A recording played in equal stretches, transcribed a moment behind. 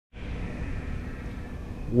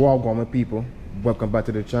Welcome my people, welcome back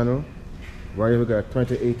to the channel. Right here we got a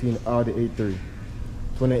 2018 Audi A3.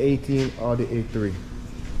 2018 Audi A3.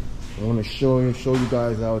 I want to show you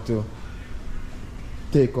guys how to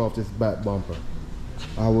take off this back bumper.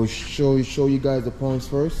 I will show you guys the points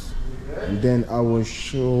first, and then I will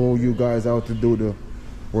show you guys how to do the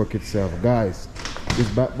work itself. Guys, this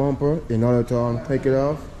back bumper, in order to take it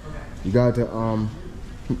off, you got to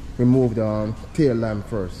remove the tail lamp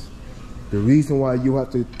first. The reason why you have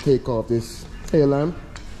to take off this tail lamp,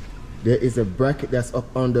 there is a bracket that's up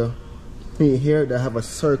under here that have a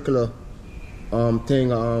circular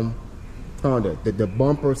thing on it. The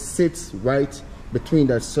bumper sits right between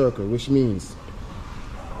that circle, which means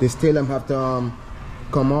this tail lamp have to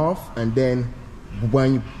come off, and then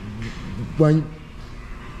when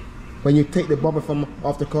you take the bumper from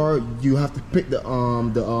off the car, you have to pick the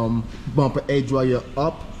bumper edge while you're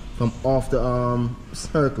up from off the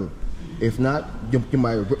circle. If not, you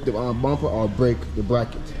might rip the bumper or break the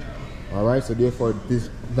bracket. All right, so therefore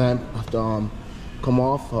this lamp have to come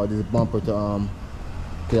off, or this bumper to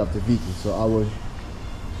get off the vehicle. So I will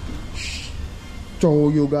show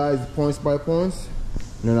you guys points by points,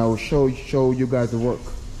 and then I will show you guys the work.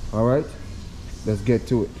 All right, let's get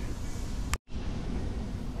to it.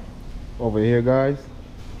 Over here, guys,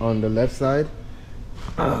 on the left side.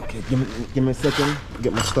 Okay, give me a second,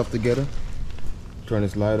 get my stuff together. Turn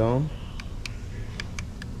this light on.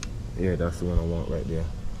 Yeah, that's the one I want right there.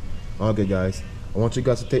 Okay, guys, I want you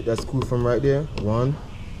guys to take that screw from right there. 1,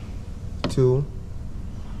 2,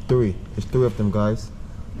 3. There's 3 of them, guys.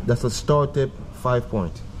 That's a star tip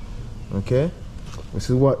 5-point. Okay, this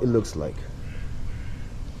is what it looks like.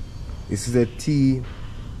 This is a T.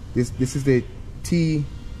 This is a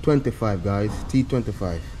T25, guys.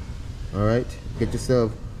 T25. All right, get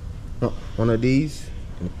yourself one of these,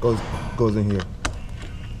 and it goes in here.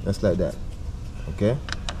 Just like that. Okay,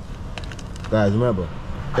 guys, remember,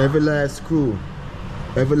 every last screw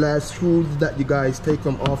that you guys take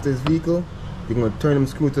from off this vehicle, you're gonna turn them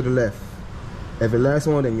screw to the left. Every last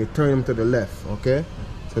one, then you turn them to the left. Okay,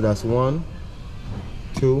 so that's 1,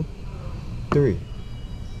 2, 3.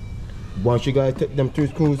 Once you guys take them 2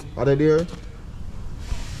 screws out of there,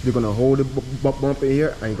 you're gonna hold the bumper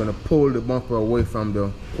here, and you're gonna pull the bumper away from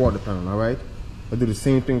the quarter panel. All right, I'll do the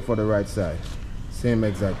same thing for the right side. Same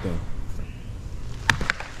exact thing.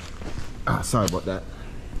 Sorry about that.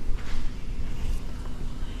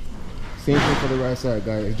 Same thing for the right side,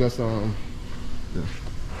 guys. It's just on the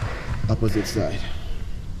opposite side.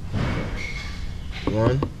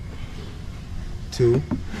 1, 2,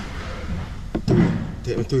 3.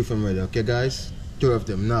 Take them 3 from right there. Okay, guys, 2 of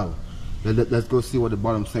them. Now let's go see what the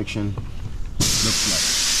bottom section looks like.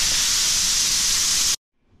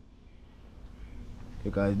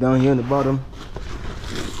 Okay, guys, down here in the bottom.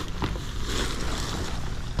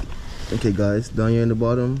 Okay, guys, down here in the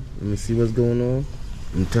bottom, let me see what's going on.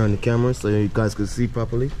 Let me turn the camera so you guys can see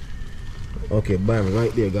properly. Okay, bam,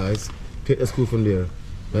 right there, guys. Take the screw from there.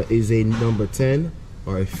 That is a number 10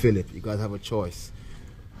 or a Phillips. You guys have a choice.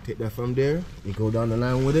 Take that from there, you go down the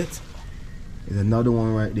line with it. There's another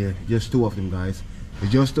one right there. Just 2 of them, guys.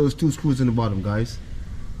 It's just those 2 screws in the bottom, guys.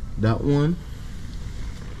 That one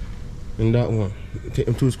and that one. Take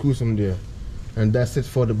them 2 screws from there, and that's it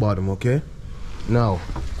for the bottom. Okay, now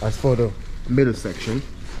as for the middle section,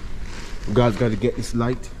 you guys got to get this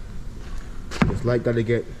light got to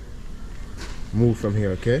get moved from here.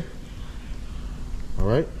 Okay, all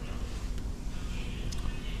right,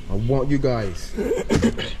 I want you guys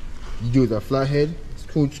use a flathead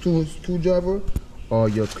screwdriver or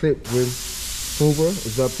your clip remover.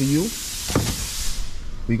 It's up to you.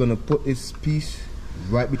 We're gonna put this piece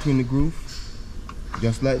right between the groove,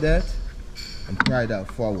 just like that, and pry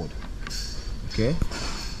that forward. Okay,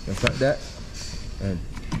 just like that, and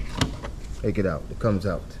take it out. It comes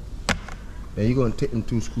out. Then you're gonna take them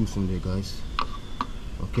 2 screws from there, guys.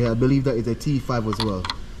 Okay, I believe that is a T5 as well.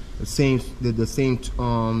 The same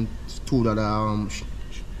tool that I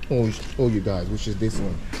show you guys, which is this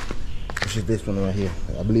one. Which is this one right here.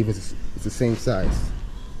 I believe it's the same size.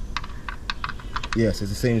 Yes,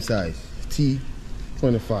 it's the same size.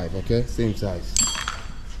 T25. Okay, same size.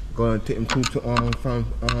 Gonna take them 2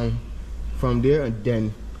 from there, and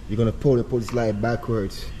then you're gonna pull this light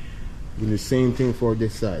backwards. Do the same thing for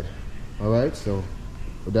this side. All right. So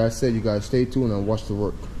with that said, you guys stay tuned and watch the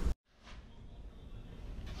work.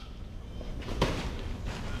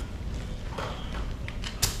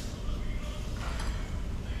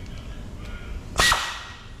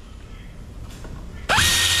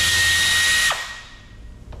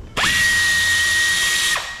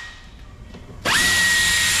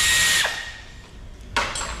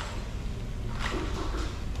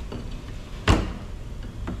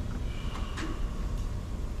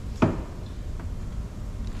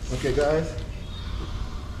 Okay guys,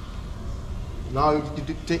 now you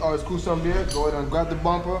take all the screws from there, go ahead and grab the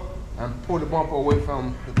bumper and pull the bumper away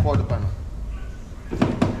from the quarter panel.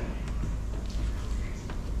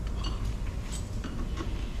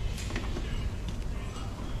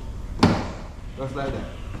 Just like that.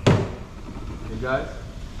 Okay guys,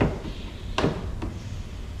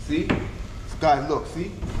 see? Guys, look,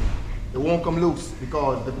 see? It won't come loose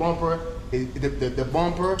because the bumper it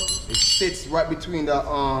sits right between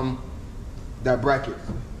the that bracket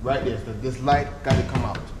right there. So this light got to come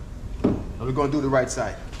out. And we're gonna do the right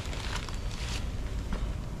side.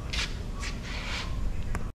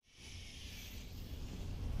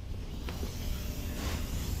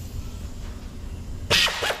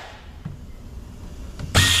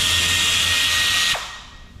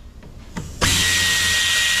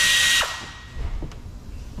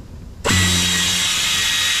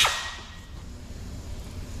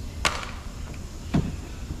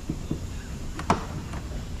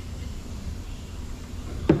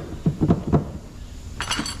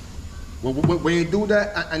 When you do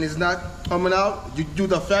that and it's not coming out, you do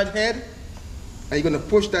the flat head and you're going to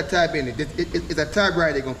push that tab in. It's a tab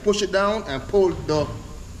right there. You're going to push it down and pull the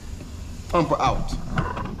pumper out.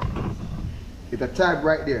 It's a tab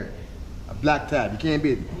right there. A black tab. You can't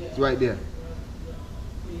beat it. It's right there.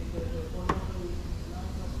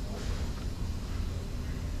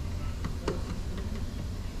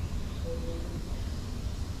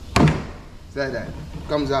 It's like that.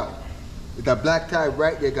 Comes out. With that black tab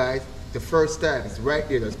right there, guys. The first tab is right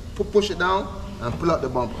there. Just push it down and pull out the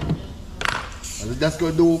bumper. And let's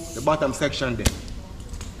go do the bottom section then.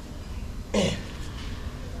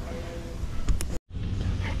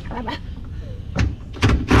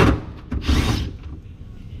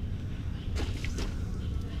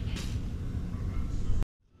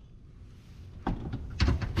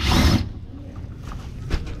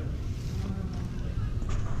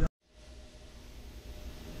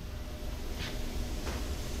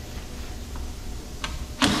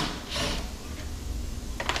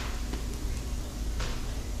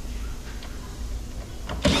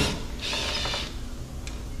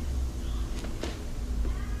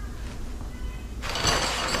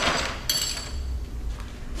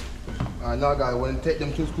 Now guys, when you take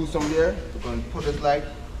them two screws from there, we're going to put this light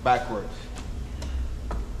backwards.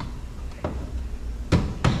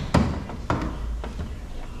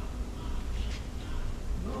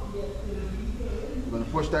 We're going to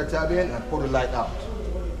push that tab in and pull the light out.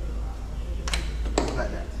 Just like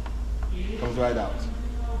that. Comes right out. Okay.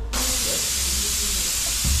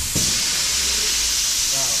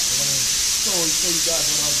 Now, I'm going to show you guys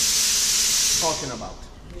what I'm talking about.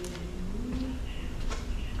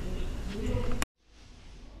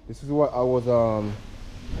 This is what I was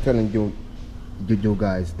telling you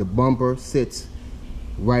guys. The bumper sits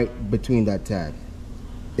right between that tab.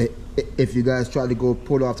 If you guys try to go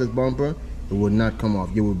pull off this bumper, it will not come off.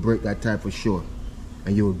 You will break that tab for sure,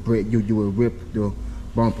 and you will break. You will rip the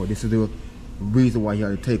bumper. This is the reason why you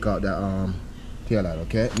have to take out that tail light.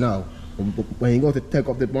 Okay. Now, when you go to take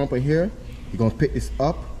off the bumper here, you're gonna pick this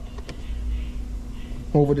up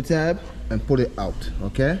over the tab and pull it out.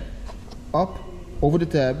 Okay. Up. Over the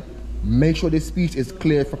tab, make sure this piece is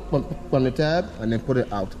clear from the tab, and then put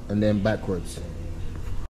it out, and then backwards.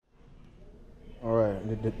 All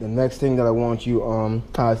right, the next thing that I want you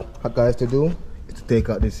guys to do is to take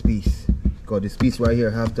out this piece, because this piece right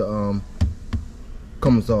here have to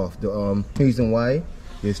comes off. The reason why,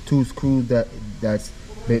 there's two screws that's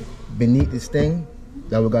beneath this thing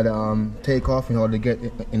that we gotta take off in order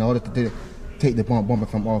to take the bumper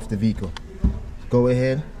from off the vehicle. Go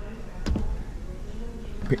ahead.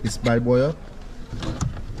 Pick this bad boy up,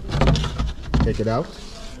 take it out,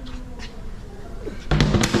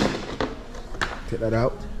 take that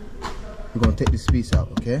out. We're going to take this piece out,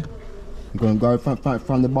 okay? We're going to grab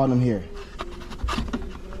from the bottom here.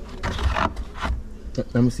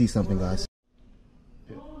 Let me see something, guys.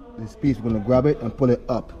 This piece, we're going to grab it and pull it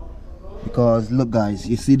up, because look guys,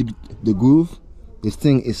 you see the groove? This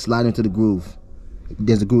thing is sliding to the groove.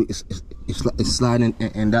 There's a groove, it's sliding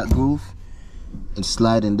in that groove. And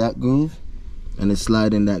slide in that groove, and then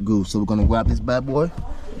slide in that groove. So we're gonna grab this bad boy,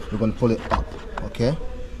 we're gonna pull it up, okay?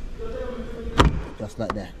 Just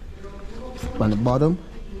like that. On the bottom,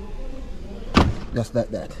 just like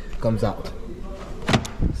that. Comes out.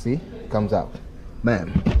 See? Comes out.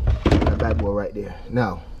 Bam. That bad boy right there.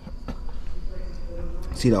 Now,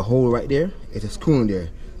 see the hole right there? It's a screw in there,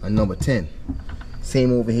 a number 10.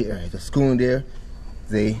 Same over here, it's a screw in there.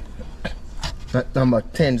 That number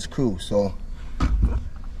 10 screw. So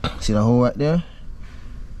see the hole right there?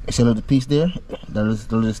 See the little piece there? That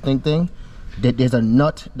little distinct thing? there's a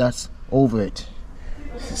nut that's over it.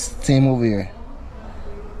 Same over here.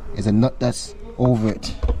 There's a nut that's over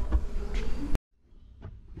it.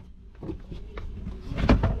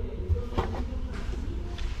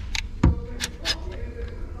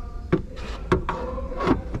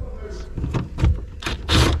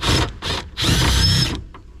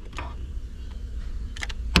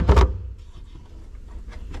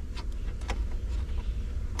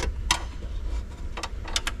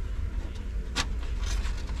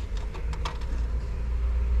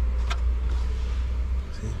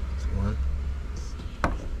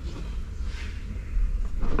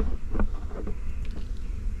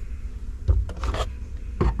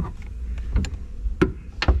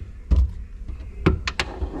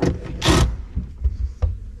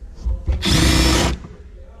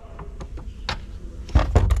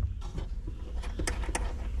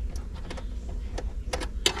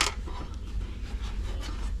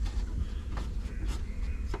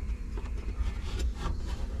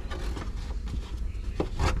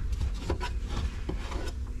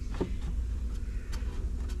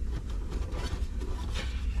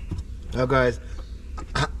 Now guys,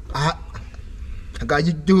 I got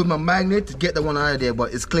you do with my magnet to get the one out of there,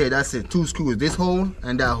 but it's clear. That's it. 2 screws, this hole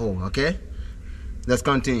and that hole. Okay, let's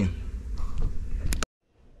continue.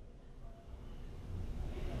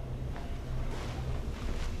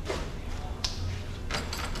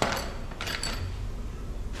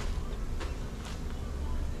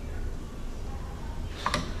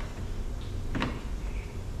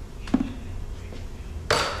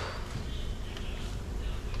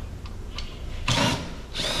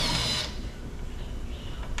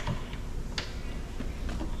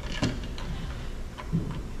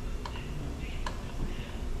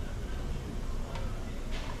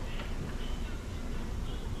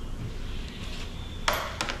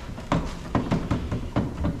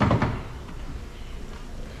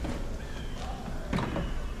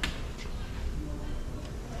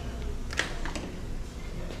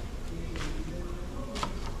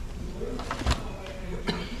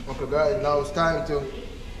 Okay guys, now it's time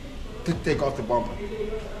to take off the bumper.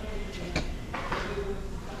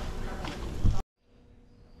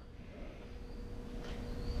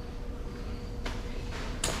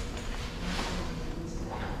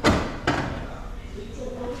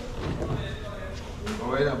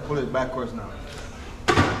 Alright, I'll pull it backwards now.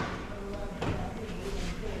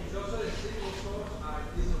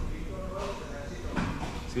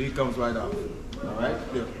 See, it comes right off. Alright,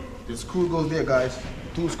 the screw goes there, guys.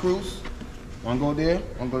 2 screws. One go there,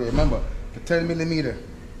 one go there. Remember, the 10mm,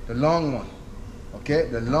 the long one. Okay,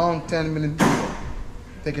 the long 10mm.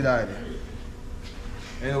 Take it out of there.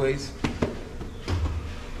 Anyways,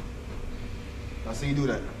 I'll see you do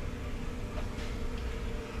that.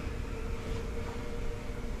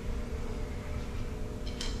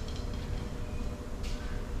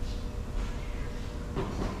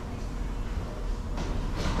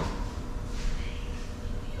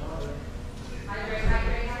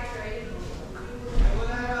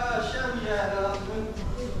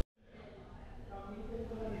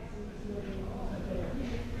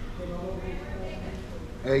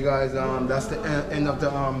 Hey guys, that's the end of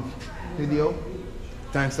the video.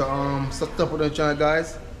 Thanks for support the channel,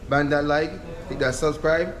 guys. Bang that like, hit that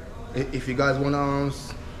subscribe. If you guys wanna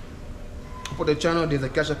support the channel, there's a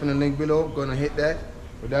cash up in the link below. Gonna hit that.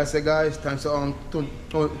 With that said, guys, thanks for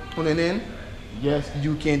tuning in. Yes,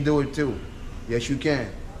 you can do it too. Yes, you can.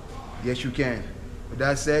 Yes, you can. With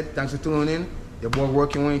that said, thanks for tuning in. Your boy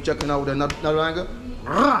working when you checking out with another angle.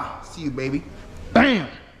 See you, baby. Bam.